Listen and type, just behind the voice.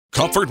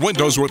Comfort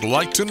Windows would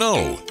like to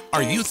know.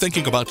 Are you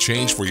thinking about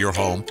change for your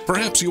home?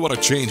 Perhaps you want to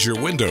change your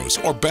windows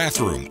or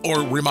bathroom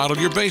or remodel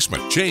your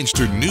basement, change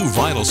to new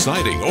vinyl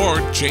siding,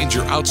 or change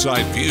your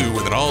outside view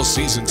with an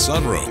all-season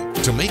sunroom.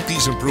 To make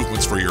these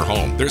improvements for your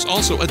home, there's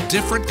also a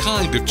different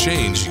kind of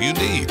change you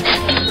need.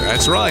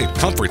 That's right.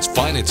 Comfort's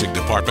financing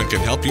department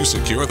can help you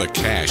secure the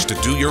cash to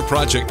do your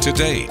project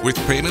today with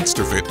payments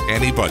to fit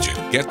any budget.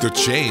 Get the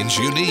change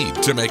you need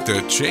to make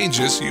the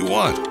changes you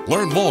want.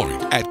 Learn more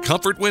at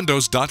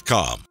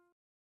comfortwindows.com.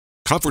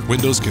 Comfort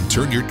Windows can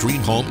turn your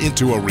dream home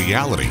into a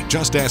reality.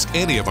 Just ask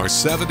any of our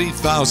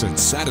 70,000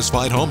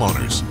 satisfied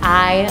homeowners.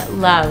 I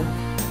love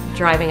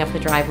driving up the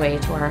driveway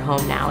to our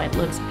home now. It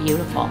looks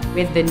beautiful.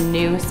 With the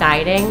new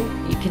siding,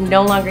 you can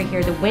no longer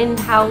hear the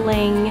wind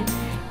howling,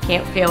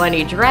 can't feel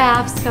any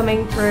drafts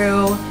coming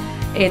through.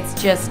 It's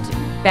just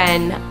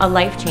been a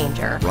life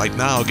changer. Right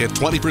now, get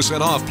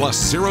 20% off plus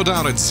 0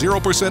 down and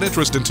 0%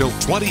 interest until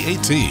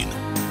 2018.